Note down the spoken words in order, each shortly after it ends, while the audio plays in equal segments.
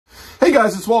Hey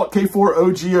guys, it's Walt,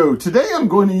 K4OGO. Today I'm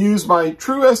going to use my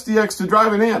true SDX to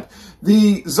drive an amp.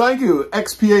 The Xiegu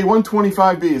XPA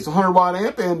 125B is a 100 watt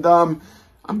amp, and I'm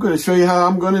going to show you how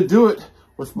I'm going to do it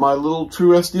with my little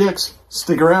true SDX.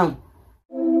 Stick around.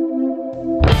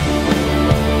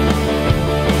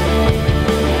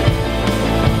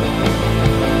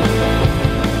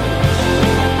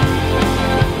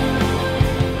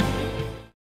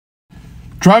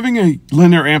 Driving a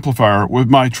linear amplifier with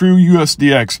my true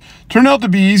uSDX turned out to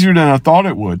be easier than I thought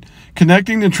it would.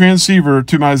 Connecting the transceiver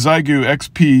to my Xiegu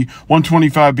XP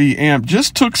 125B amp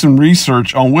just took some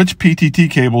research on which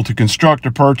PTT cable to construct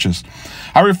or purchase.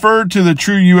 I referred to the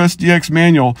true uSDX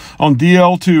manual on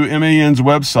DL2MAN's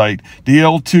website,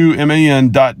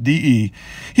 dl2man.de.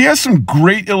 He has some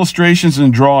great illustrations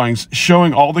and drawings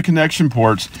showing all the connection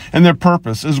ports and their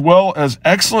purpose, as well as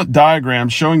excellent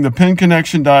diagrams showing the pin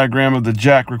connection diagram of the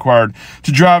jack required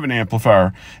to drive an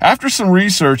amplifier. After some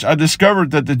research, I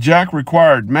discovered that the jack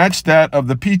required matched that of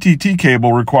the PTT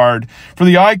cable required for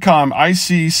the ICOM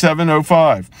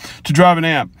IC705 to drive an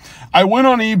amp. I went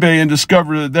on eBay and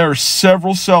discovered that there are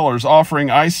several sellers offering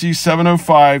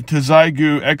IC705 to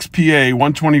Xiegu XPA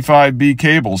 125B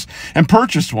cables and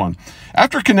purchased one.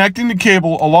 After connecting the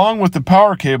cable along with the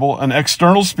power cable, an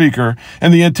external speaker,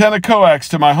 and the antenna coax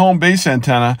to my home base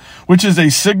antenna, which is a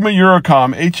Sigma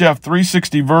Eurocom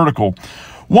HF360 vertical,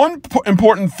 one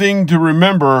important thing to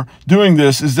remember doing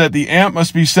this is that the amp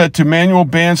must be set to manual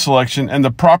band selection and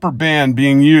the proper band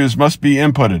being used must be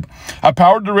inputted. I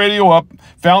powered the radio up,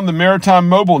 found the Maritime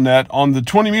Mobile Net on the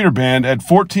 20 meter band at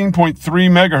 14.3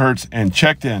 megahertz and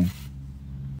checked in.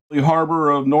 The harbor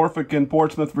of Norfolk and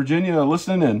Portsmouth, Virginia,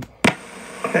 listening in.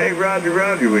 Hey, Roger.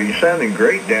 Well, you're sounding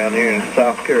great down here in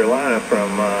South Carolina from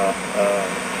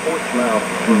Portsmouth,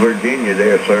 Virginia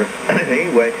there, sir.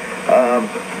 Anyway,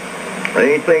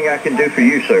 anything I can do for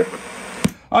you, sir?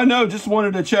 I know, just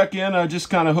wanted to check in. I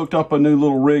just kind of hooked up a new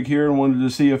little rig here and wanted to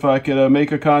see if I could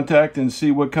make a contact and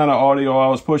see what kind of audio I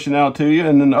was pushing out to you.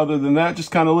 And then other than that,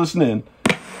 just kind of listen in.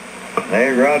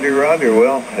 Hey, Roger.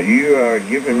 Well, you are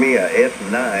giving me a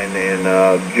F9 and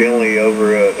generally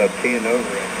over a 10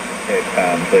 over at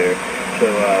times there. So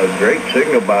great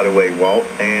signal, by the way, Walt,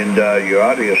 and your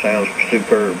audio sounds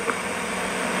superb.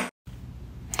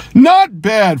 Not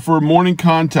bad for a morning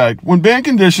contact when band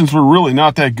conditions were really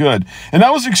not that good, and I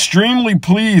was extremely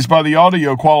pleased by the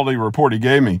audio quality report he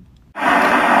gave me.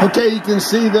 Okay, you can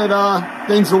see that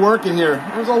things are working here.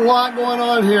 There's a lot going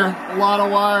on here, a lot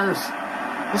of wires.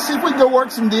 Let's see if we can go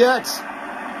work some DX.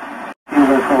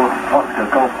 Oscar,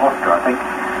 Golf Oscar, I think.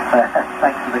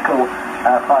 Thanks for the call.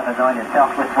 5 and 9 in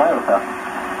Southwest Wales, sir.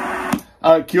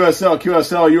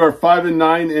 QSL, you are 5 and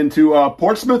 9 into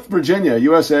Portsmouth, Virginia,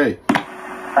 USA.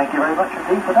 Thank you very much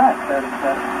indeed for that.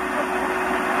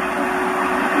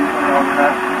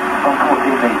 On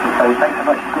 14 metres, so thanks so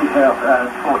much for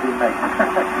 14 metres.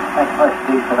 Thanks so much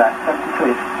indeed for that.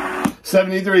 73.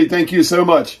 73, thank you so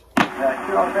much.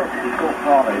 Golf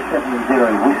Bravo,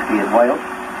 70 Whiskey in Wales.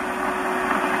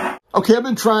 Okay, I've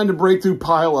been trying to break through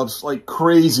pileups like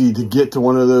crazy to get to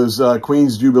one of those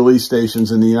Queen's Jubilee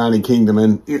stations in the United Kingdom,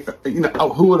 and you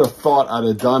know, who would have thought I'd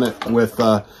have done it with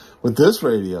this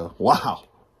radio? Wow.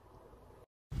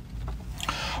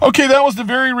 Okay, that was the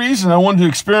very reason I wanted to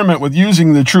experiment with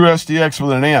using the true SDX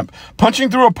with an amp, punching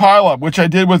through a pileup, which I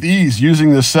did with ease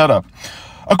using this setup.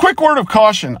 A quick word of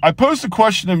caution. I posed the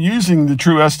question of using the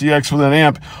true SDX with an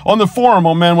amp on the forum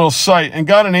on Manuel's site and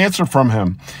got an answer from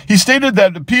him. He stated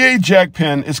that the PA jack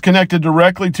pin is connected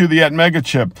directly to the Atmega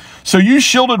chip, so use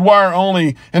shielded wire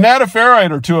only and add a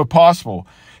ferrite or two if possible.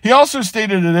 He also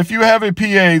stated that if you have a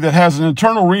PA that has an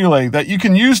internal relay, that you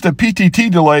can use the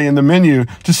PTT delay in the menu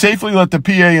to safely let the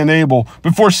PA enable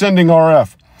before sending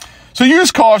RF. So use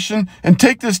caution and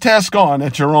take this task on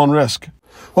at your own risk.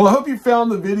 Well, I hope you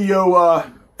found the video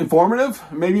informative,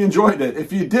 maybe enjoyed it.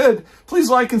 If you did, please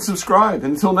like and subscribe.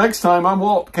 Until next time, I'm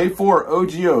Walt,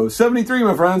 K4OGO 73,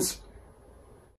 my friends.